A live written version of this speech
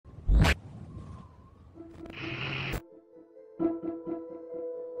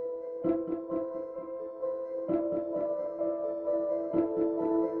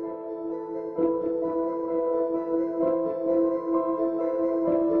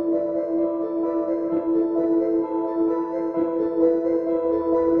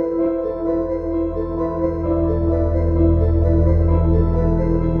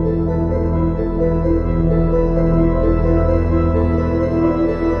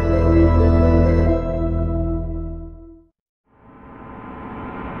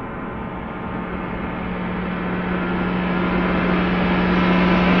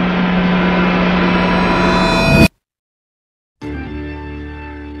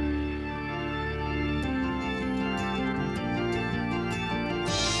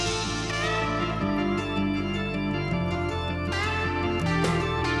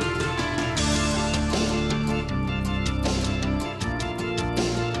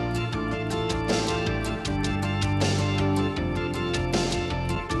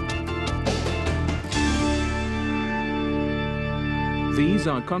These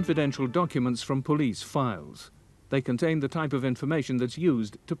are confidential documents from police files. They contain the type of information that's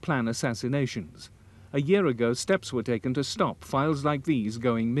used to plan assassinations. A year ago, steps were taken to stop files like these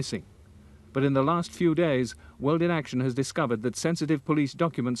going missing. But in the last few days, World in Action has discovered that sensitive police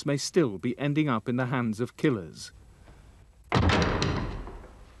documents may still be ending up in the hands of killers.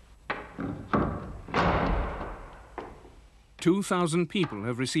 "2,000 people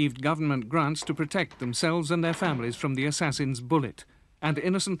have received government grants to protect themselves and their families from the assassin's bullet. And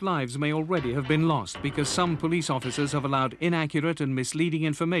innocent lives may already have been lost because some police officers have allowed inaccurate and misleading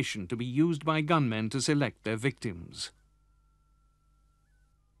information to be used by gunmen to select their victims."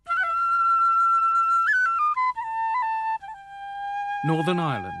 Northern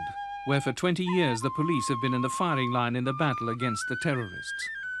Ireland, where for 20 years the police have been in the firing line in the battle against the terrorists.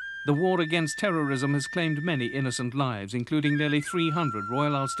 The war against terrorism has claimed many innocent lives, including nearly 300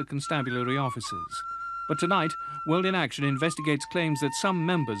 Royal Ulster Constabulary officers. But tonight, World in Action investigates claims that some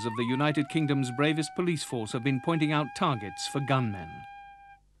members of the United Kingdom's bravest police force have been pointing out targets for gunmen.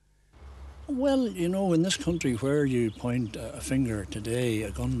 Well, you know, in this country where you point a finger today,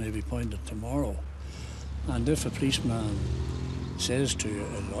 a gun may be pointed tomorrow. And if a policeman says to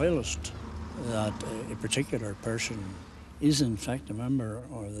a loyalist that a particular person is in fact a member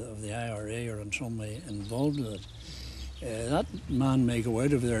of the IRA or in some way involved with it, that man may go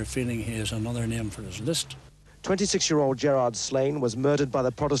out of there feeling he has another name for his list. 26-year-old Gerard Slane was murdered by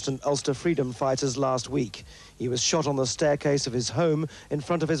the Protestant Ulster freedom fighters last week. He was shot on the staircase of his home in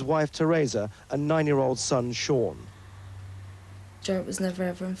front of his wife Teresa and 9-year-old son Sean. Gerard was never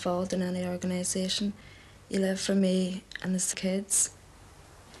ever involved in any organisation. He lived for me and his kids.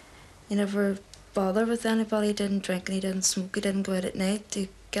 He never bothered with anybody. He didn't drink and he didn't smoke. He didn't go out at night. He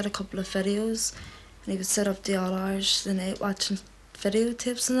get a couple of videos and he would sit up the all hours of the night watching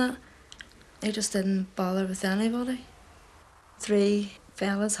videotapes and that. He just didn't bother with anybody. 3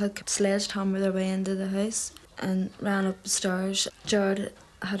 fellas had sledgehammered their way into the house and ran up the stairs. Gerard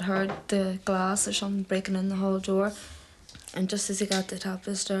had heard the glass or something breaking in the hall door, and just as he got to the top of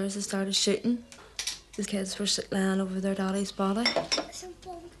the stairs, they started shooting. The kids were lying over their daddy's body,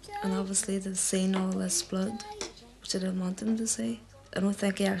 and obviously they'd seen all this blood, which they didn't want them to see. I don't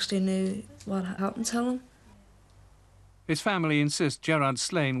think he actually knew what happened to him. His family insists Gerard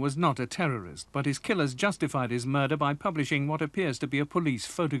Slane was not a terrorist, but his killers justified his murder by publishing what appears to be a police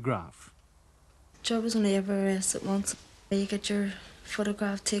photograph. Gerard was only ever arrested once. You get your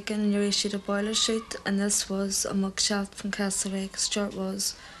photograph taken and you're issued a boiler suit, and this was a mugshot from Castlereagh, because Gerard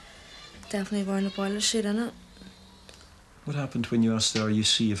was definitely wearing a boiler suit in it. What happened when you asked the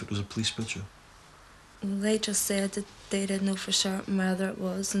RUC if it was a police picture? Well, they just said that they didn't know for certain whether it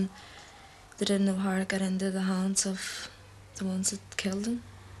was, and they didn't know how it got into the hands of the ones that killed him.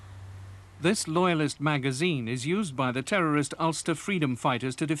 This loyalist magazine is used by the terrorist Ulster freedom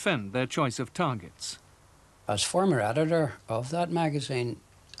fighters to defend their choice of targets. As former editor of that magazine,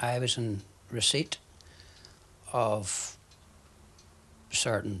 I was in receipt of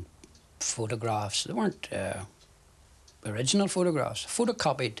certain photographs. They weren't original photographs,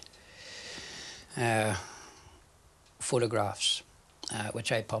 photocopied photographs,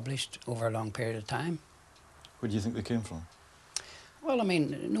 which I published over a long period of time. Where do you think they came from? Well, I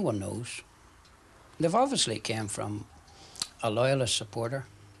mean, no one knows. They've obviously came from a loyalist supporter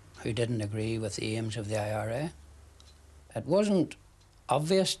who didn't agree with the aims of the IRA. It wasn't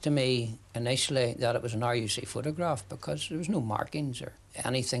obvious to me initially that it was an RUC photograph because there was no markings or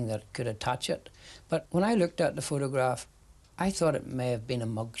anything that could attach it. But when I looked at the photograph, I thought it may have been a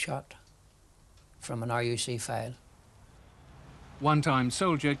mugshot from an RUC file. One-time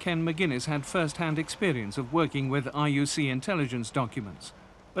soldier Ken McGuinness had first-hand experience of working with RUC intelligence documents.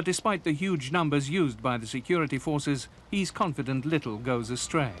 But despite the huge numbers used by the security forces, he's confident little goes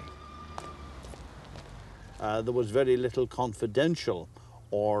astray. There was very little confidential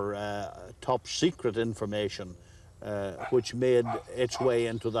or top-secret information which made its way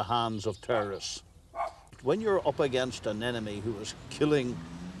into the hands of terrorists. When you're up against an enemy who is killing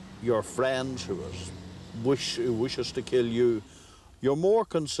your friends, who wishes to kill you, you're more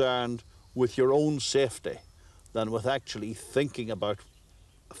concerned with your own safety than with actually thinking about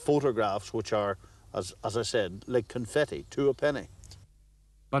photographs which are, as I said, like confetti to a penny.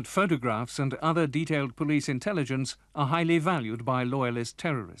 But photographs and other detailed police intelligence are highly valued by loyalist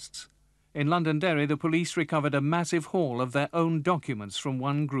terrorists. In Londonderry, the police recovered a massive haul of their own documents from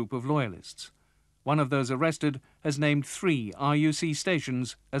one group of loyalists. One of those arrested has named 3 RUC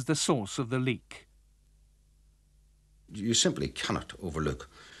stations as the source of the leak. You simply cannot overlook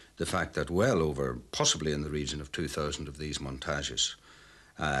the fact that well over, possibly in the region of 2,000 of these montages,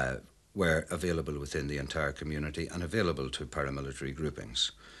 were available within the entire community and available to paramilitary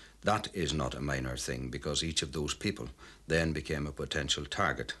groupings. That is not a minor thing, because each of those people then became a potential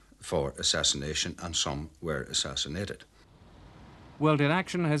target for assassination, and some were assassinated. World in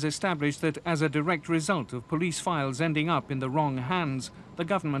Action has established that as a direct result of police files ending up in the wrong hands, the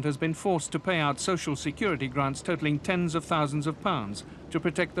government has been forced to pay out social security grants totalling tens of thousands of pounds to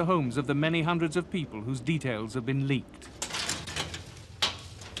protect the homes of the many hundreds of people whose details have been leaked.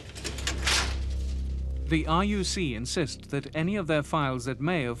 The RUC insist that any of their files that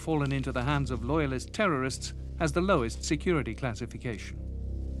may have fallen into the hands of loyalist terrorists has the lowest security classification.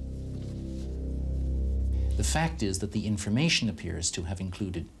 The fact is that the information appears to have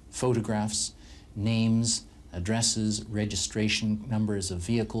included photographs, names, addresses, registration numbers of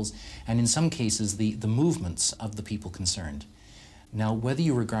vehicles, and in some cases the movements of the people concerned. Now, whether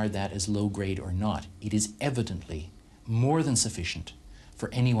you regard that as low grade or not, it is evidently more than sufficient for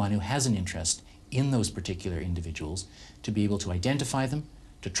anyone who has an interest in those particular individuals to be able to identify them,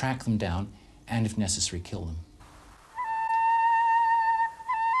 to track them down, and if necessary, kill them.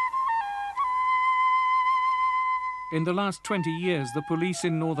 In the last 20 years, the police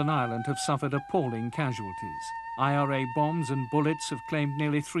in Northern Ireland have suffered appalling casualties. IRA bombs and bullets have claimed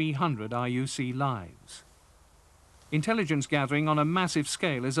nearly 300 RUC lives. Intelligence gathering on a massive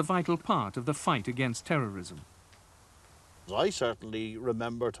scale is a vital part of the fight against terrorism. I certainly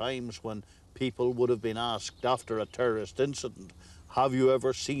remember times when people would have been asked after a terrorist incident, have you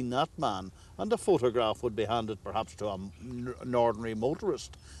ever seen that man? And a photograph would be handed perhaps to an ordinary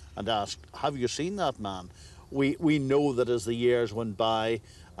motorist and asked, have you seen that man? We know that as the years went by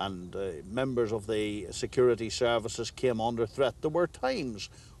and members of the security services came under threat, there were times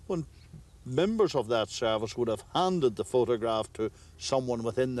when members of that service would have handed the photograph to someone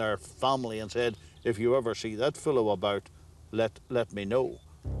within their family and said, if you ever see that fellow about, let me know.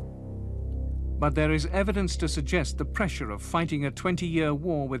 But there is evidence to suggest the pressure of fighting a 20-year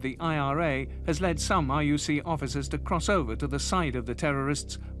war with the IRA has led some RUC officers to cross over to the side of the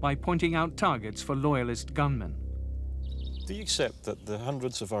terrorists by pointing out targets for loyalist gunmen. Do you accept that the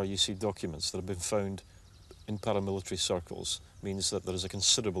hundreds of RUC documents that have been found in paramilitary circles means that there is a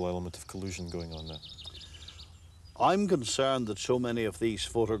considerable element of collusion going on there? I'm concerned that so many of these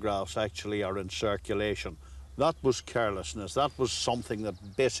photographs actually are in circulation. That was carelessness. That was something that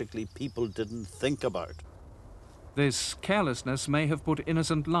basically people didn't think about. This carelessness may have put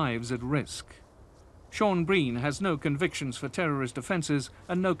innocent lives at risk. Sean Breen has no convictions for terrorist offences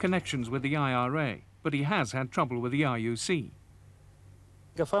and no connections with the IRA, but he has had trouble with the RUC.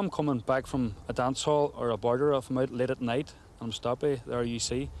 If I'm coming back from a dance hall or a border, if I'm out late at night and I'm stopped by the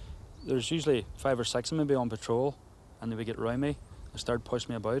RUC, there's usually 5 or 6 of them maybe on patrol, and they would get round me and start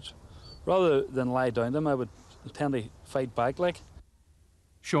pushing me about. Rather than lie down them, I would tend to fight back like.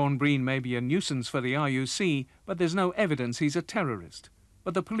 Sean Breen may be a nuisance for the RUC, but there's no evidence he's a terrorist.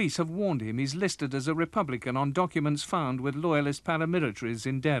 But the police have warned him he's listed as a Republican on documents found with loyalist paramilitaries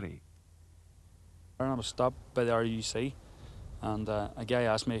in Derry. I was stopped by the RUC, and a guy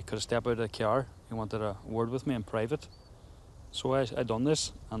asked me could I step out of the car. He wanted a word with me in private. So I done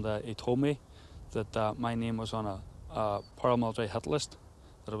this, and he told me that my name was on a paramilitary hit list,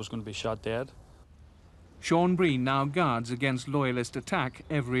 that I was going to be shot dead. Sean Breen now guards against loyalist attack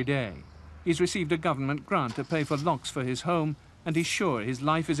every day. He's received a government grant to pay for locks for his home, and he's sure his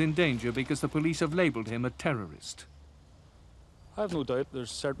life is in danger because the police have labelled him a terrorist. I have no doubt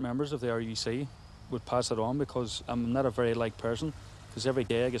there's certain members of the RUC would pass it on, because I'm not a very liked person, because every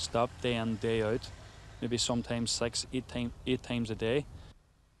day I get stopped day in, day out, maybe sometimes 6, 8 times a day.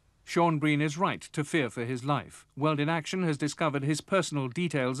 Sean Breen is right to fear for his life. World in Action has discovered his personal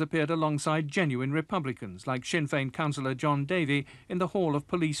details appeared alongside genuine Republicans, like Sinn Féin councillor John Davey, in the Hall of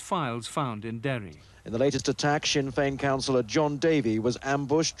Police files found in Derry. In the latest attack, Sinn Féin councillor John Davey was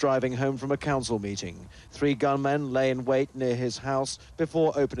ambushed driving home from a council meeting. 3 gunmen lay in wait near his house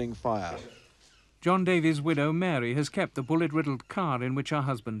before opening fire. John Davey's widow Mary has kept the bullet-riddled car in which her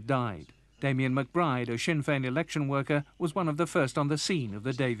husband died. Damien McBride, a Sinn Féin election worker, was one of the first on the scene of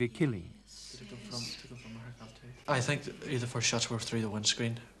the Davey killing. I think the first shots were through the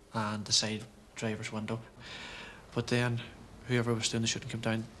windscreen and the side driver's window. But then whoever was doing the shooting came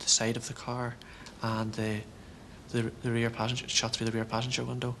down the side of the car, and the rear passenger shot through the rear passenger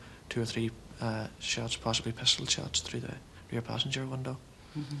window. 2 or 3 shots, possibly pistol shots, through the rear passenger window.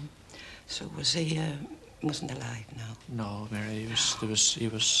 Mm-hmm. So was he wasn't alive now? No, Mary,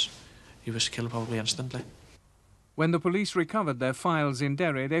 he was killed probably instantly. When the police recovered their files in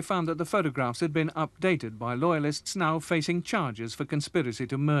Derry, they found that the photographs had been updated by loyalists now facing charges for conspiracy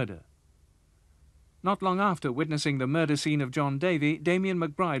to murder. Not long after witnessing the murder scene of John Davey, Damien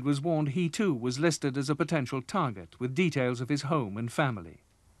McBride was warned he too was listed as a potential target, with details of his home and family.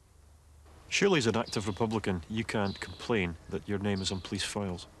 Surely as an active Republican, you can't complain that your name is on police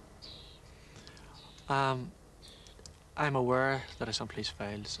files. I'm aware that it's on police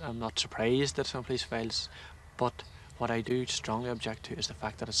files. I'm not surprised that it's on police files, but what I do strongly object to is the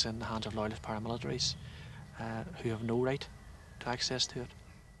fact that it's in the hands of loyalist paramilitaries who have no right to access to it.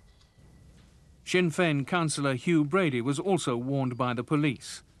 Sinn Féin councillor Hugh Brady was also warned by the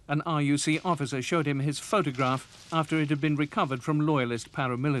police. An RUC officer showed him his photograph after it had been recovered from loyalist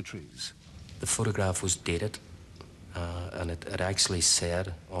paramilitaries. The photograph was dated, and it actually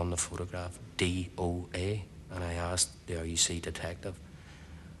said on the photograph DOA, and I asked the RUC detective,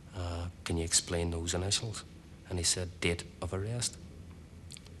 can you explain those initials? And he said date of arrest,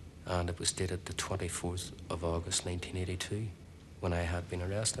 and it was dated the 24th of August 1982 when I had been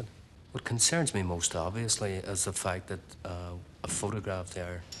arrested. What concerns me most obviously is the fact that a photograph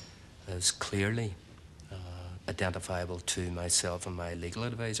there is clearly identifiable to myself and my legal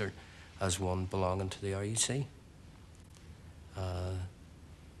advisor as one belonging to the RUC.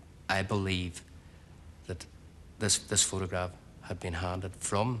 I believe that this photograph had been handed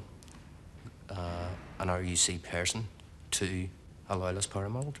from an RUC person to a loyalist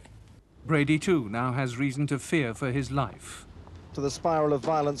paramilitary. Brady too now has reason to fear for his life. The spiral of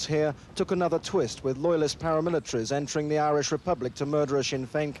violence here took another twist, with loyalist paramilitaries entering the Irish Republic to murder a Sinn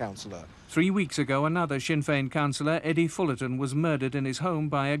Féin councillor. 3 weeks ago, another Sinn Féin councillor, Eddie Fullerton, was murdered in his home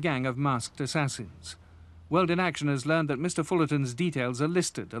by a gang of masked assassins. World in Action has learned that Mr. Fullerton's details are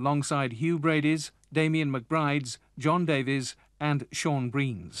listed alongside Hugh Brady's, Damien McBride's, John Davies and Sean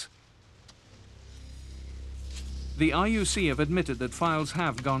Breen's. The RUC have admitted that files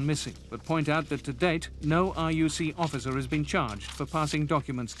have gone missing, but point out that to date, no RUC officer has been charged for passing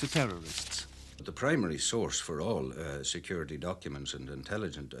documents to terrorists. The primary source for all security documents and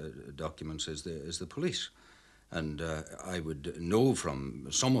intelligence documents is the police. And I would know from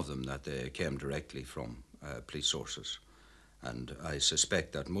some of them that they came directly from police sources. And I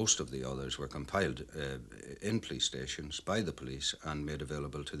suspect that most of the others were compiled in police stations by the police and made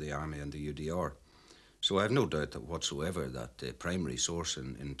available to the Army and the UDR. So I have no doubt that whatsoever that the primary source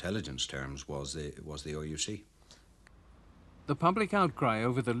in intelligence terms was the RUC. The public outcry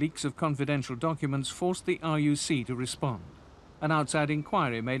over the leaks of confidential documents forced the RUC to respond. An outside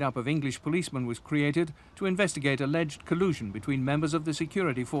inquiry made up of English policemen was created to investigate alleged collusion between members of the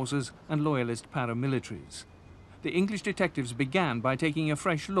security forces and loyalist paramilitaries. The English detectives began by taking a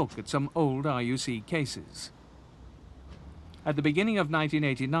fresh look at some old RUC cases. At the beginning of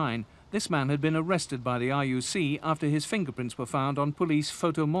 1989, this man had been arrested by the RUC after his fingerprints were found on police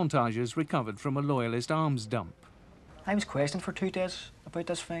photo montages recovered from a loyalist arms dump. I was questioned for 2 days about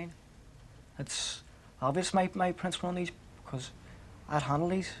this fine. It's obvious my prints were on these because I'd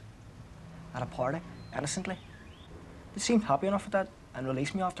handled these at a party, innocently. They seemed happy enough with that and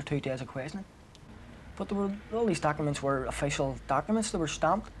released me after 2 days of questioning. But all these documents were official documents. They were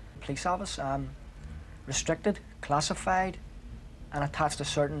stamped, police office, restricted, classified, and attached to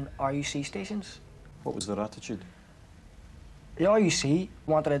certain RUC stations. What was their attitude? The RUC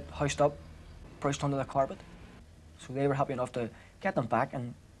wanted it housed up, brushed under the carpet. So they were happy enough to get them back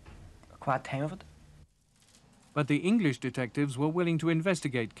in a quiet time of it. But the English detectives were willing to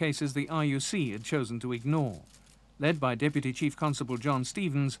investigate cases the RUC had chosen to ignore. Led by Deputy Chief Constable John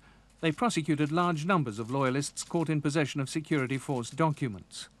Stevens, they prosecuted large numbers of loyalists caught in possession of security force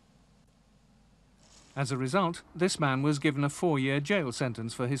documents. As a result, this man was given a 4-year jail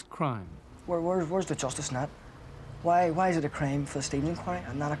sentence for his crime. Where's the justice in that? Why is it a crime for the Stevens inquiry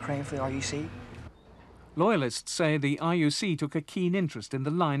and not a crime for the RUC? Loyalists say the RUC took a keen interest in the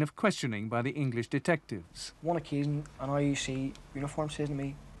line of questioning by the English detectives. One occasion, an RUC uniform says to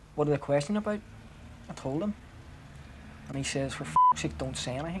me, "What are they questioning about?" I told him. And he says, "For f***'s sake, don't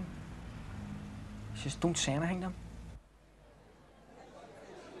say anything." He says, "Don't say anything then."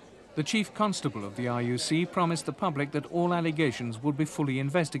 The Chief Constable of the RUC promised the public that all allegations would be fully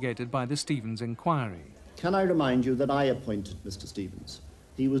investigated by the Stevens inquiry. Can I remind you that I appointed Mr. Stevens?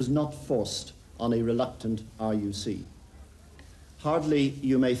 He was not forced on a reluctant RUC. Hardly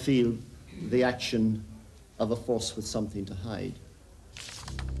you may feel the action of a force with something to hide.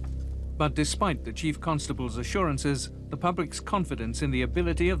 But despite the Chief Constable's assurances, the public's confidence in the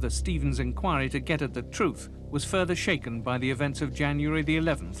ability of the Stevens inquiry to get at the truth was further shaken by the events of January the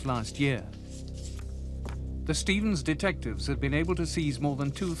 11th last year. The Stevens detectives had been able to seize more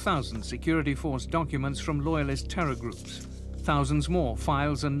than 2,000 security force documents from loyalist terror groups. Thousands more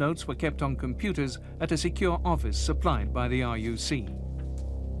files and notes were kept on computers at a secure office supplied by the RUC.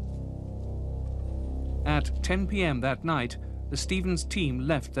 At 10 p.m. that night, the Stevens team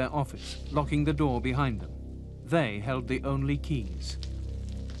left their office, locking the door behind them. They held the only keys.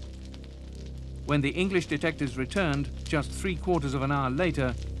 When the English detectives returned, just 3/4 of an hour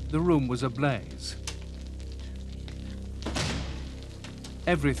later, the room was ablaze.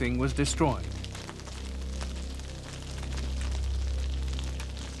 Everything was destroyed.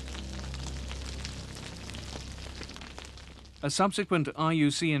 A subsequent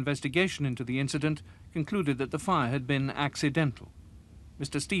RUC investigation into the incident concluded that the fire had been accidental.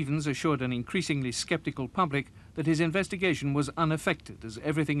 Mr. Stevens assured an increasingly sceptical public that his investigation was unaffected, as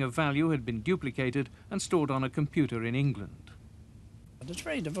everything of value had been duplicated and stored on a computer in England. But it's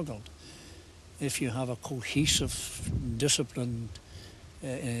very difficult if you have a cohesive, disciplined,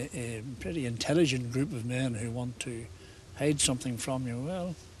 a pretty intelligent group of men who want to hide something from you.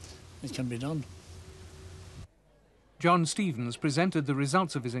 Well, it can be done. John Stevens presented the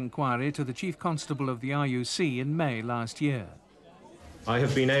results of his inquiry to the Chief Constable of the RUC in May last year. I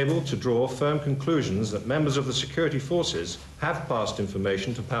have been able to draw firm conclusions that members of the security forces have passed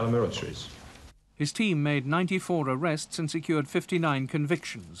information to paramilitaries. His team made 94 arrests and secured 59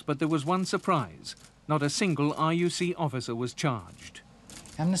 convictions, but there was one surprise. Not a single RUC officer was charged.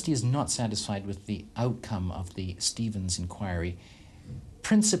 Amnesty is not satisfied with the outcome of the Stevens inquiry,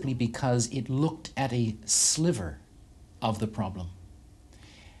 principally because it looked at a sliver of the problem.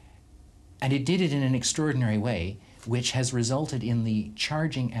 And it did it in an extraordinary way, which has resulted in the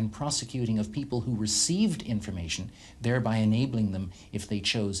charging and prosecuting of people who received information, thereby enabling them, if they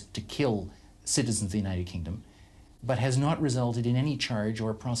chose, to kill citizens of the United Kingdom, but has not resulted in any charge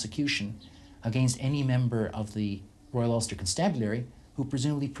or prosecution against any member of the Royal Ulster Constabulary who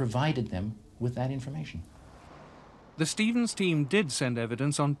presumably provided them with that information. The Stevens team did send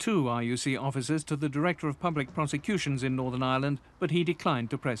evidence on 2 RUC officers to the Director of Public Prosecutions in Northern Ireland, but he declined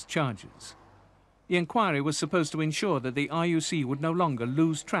to press charges. The inquiry was supposed to ensure that the RUC would no longer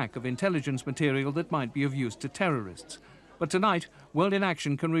lose track of intelligence material that might be of use to terrorists. But tonight, World in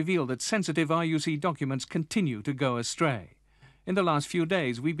Action can reveal that sensitive RUC documents continue to go astray. In the last few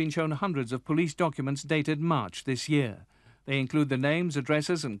days, we've been shown hundreds of police documents dated March this year. They include the names,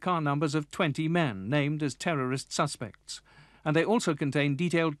 addresses and car numbers of 20 men named as terrorist suspects. And they also contain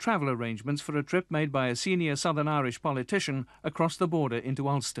detailed travel arrangements for a trip made by a senior Southern Irish politician across the border into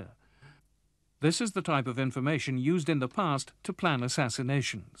Ulster. This is the type of information used in the past to plan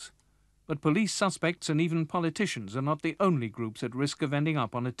assassinations. But police suspects and even politicians are not the only groups at risk of ending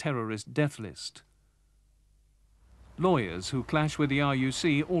up on a terrorist death list. Lawyers who clash with the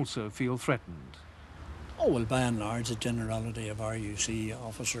RUC also feel threatened. Oh, well, by and large, the generality of RUC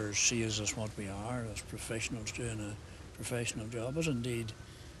officers see us as what we are, as professionals doing a professional job, as indeed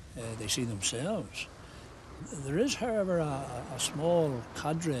they see themselves. There is, however, a small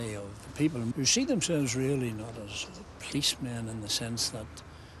cadre of people who see themselves really not as policemen in the sense that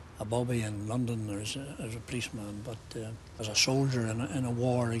a bobby in London is a policeman, but as a soldier in a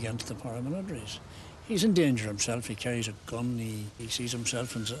war against the paramilitaries. He's in danger himself, he carries a gun, he sees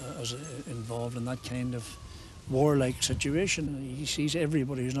himself as involved in that kind of warlike situation. He sees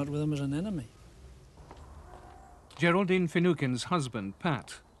everybody who's not with him as an enemy. Geraldine Finucane's husband,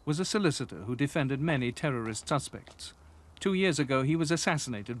 Pat, was a solicitor who defended many terrorist suspects. 2 years ago, he was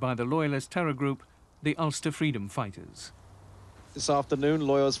assassinated by the loyalist terror group, the Ulster Freedom Fighters. This afternoon,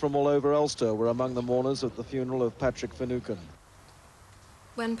 lawyers from all over Ulster were among the mourners at the funeral of Patrick Finucane.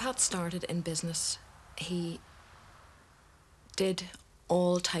 When Pat started in business, he did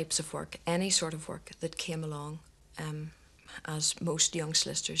all types of work, any sort of work that came along, as most young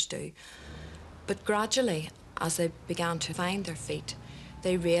solicitors do. But gradually, as they began to find their feet,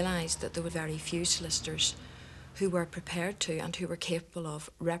 they realised that there were very few solicitors who were prepared to and who were capable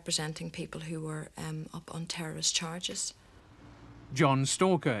of representing people who were up on terrorist charges. John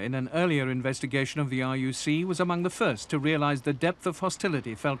Stalker, in an earlier investigation of the RUC, was among the first to realise the depth of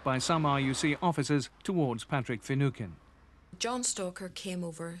hostility felt by some RUC officers towards Patrick Finucane. John Stalker came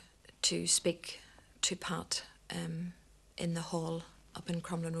over to speak to Pat in the hall up in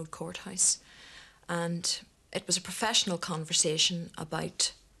Crumlin Road Courthouse, and it was a professional conversation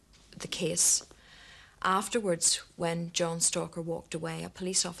about the case. Afterwards, when John Stalker walked away, a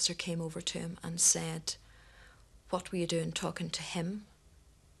police officer came over to him and said, "What were you doing talking to him?"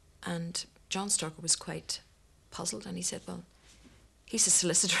 And John Stalker was quite puzzled, and he said, "Well, he's a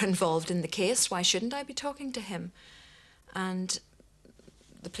solicitor involved in the case, why shouldn't I be talking to him?" And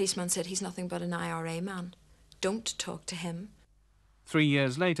the policeman said, "He's nothing but an IRA man, don't talk to him." 3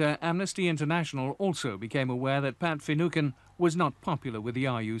 years later, Amnesty International also became aware that Pat Finucane was not popular with the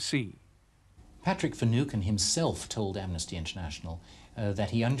RUC. Patrick Finucane himself told Amnesty International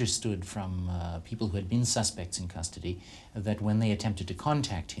that he understood from people who had been suspects in custody that when they attempted to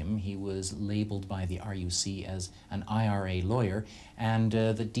contact him, he was labelled by the RUC as an IRA lawyer, and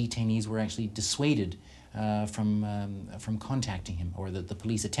that detainees were actually dissuaded from contacting him, or that the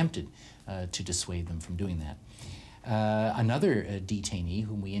police attempted to dissuade them from doing that. Another detainee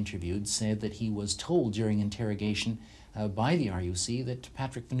whom we interviewed said that he was told during interrogation by the RUC that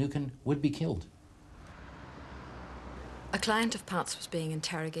Patrick Finucane would be killed. A client of Pat's was being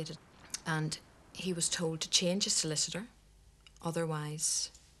interrogated and he was told to change his solicitor,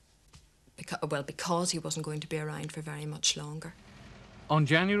 otherwise, because he wasn't going to be around for very much longer. On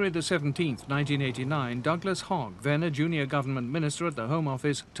January the 17th, 1989, Douglas Hogg, then a junior government minister at the Home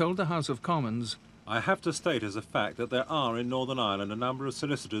Office, told the House of Commons, "I have to state as a fact that there are in Northern Ireland a number of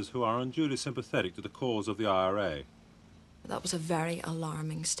solicitors who are unduly sympathetic to the cause of the IRA." That was a very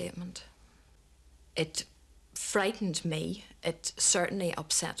alarming statement. It frightened me. It certainly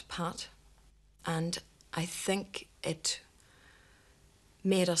upset Pat. And I think it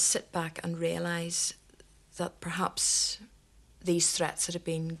made us sit back and realise that perhaps these threats that had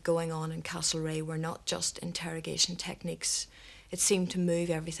been going on in Castlereagh were not just interrogation techniques. It seemed to move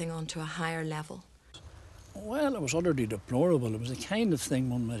everything onto a higher level. Well, it was utterly deplorable. It was the kind of thing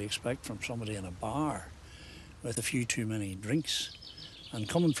one might expect from somebody in a bar with a few too many drinks. And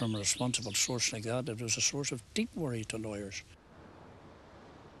coming from a responsible source like that, it was a source of deep worry to lawyers.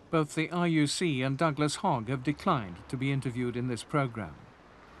 Both the RUC and Douglas Hogg have declined to be interviewed in this programme.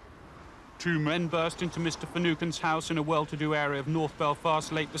 Two men burst into Mr. Finucane's house in a well-to-do area of North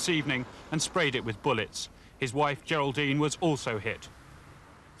Belfast late this evening and sprayed it with bullets. His wife, Geraldine, was also hit.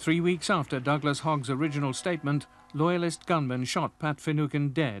 3 weeks after Douglas Hogg's original statement, loyalist gunmen shot Pat Finucane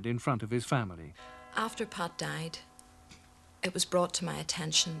dead in front of his family. After Pat died, it was brought to my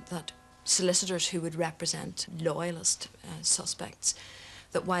attention that solicitors who would represent loyalist suspects,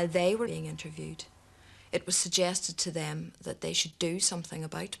 that while they were being interviewed, it was suggested to them that they should do something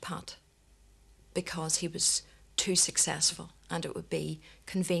about Pat because he was too successful and it would be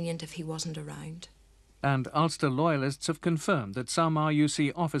convenient if he wasn't around. And Ulster loyalists have confirmed that some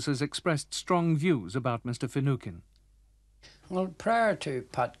RUC officers expressed strong views about Mr. Finucane. Well, prior to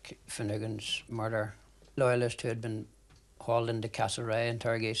Pat Finucane's murder, loyalists who had been hauled into Castlereagh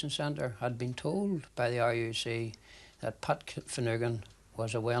Interrogation Centre had been told by the RUC that Pat Finucane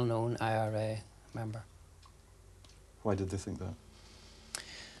was a well-known IRA member. Why did they think that?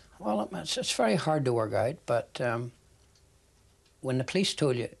 Well, it's very hard to work out, but when the police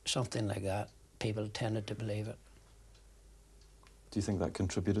told you something like that, people tended to believe it. Do you think that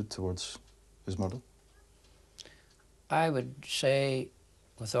contributed towards his murder? I would say,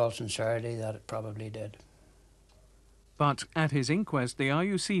 with all sincerity, that it probably did. But at his inquest, the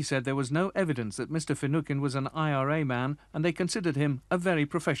RUC said there was no evidence that Mr. Finucane was an IRA man, and they considered him a very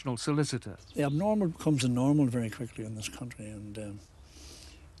professional solicitor. The abnormal becomes the normal very quickly in this country, and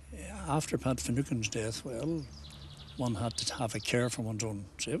after Pat Finucane's death, well, one had to have a care for one's own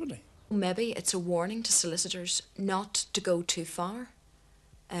safety. Maybe it's a warning to solicitors not to go too far.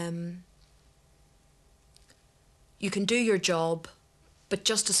 You can do your job, but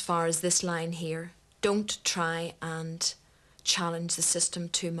just as far as this line here, don't try and challenge the system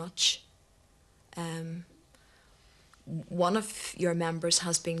too much. One of your members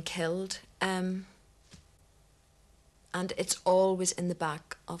has been killed, and it's always in the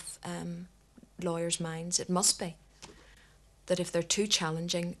back of lawyers' minds, it must be, that if they're too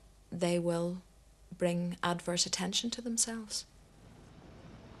challenging, they will bring adverse attention to themselves.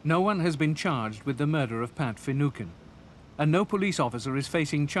 No one has been charged with the murder of Pat Finucane, and no police officer is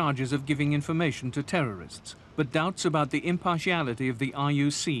facing charges of giving information to terrorists, but doubts about the impartiality of the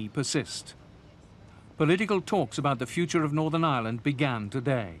RUC persist. Political talks about the future of Northern Ireland began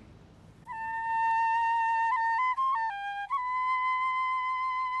today.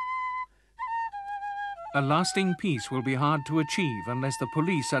 A lasting peace will be hard to achieve unless the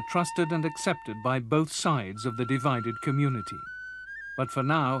police are trusted and accepted by both sides of the divided community. But for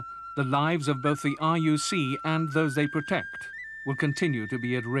now, the lives of both the RUC and those they protect will continue to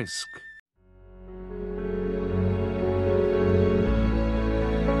be at risk.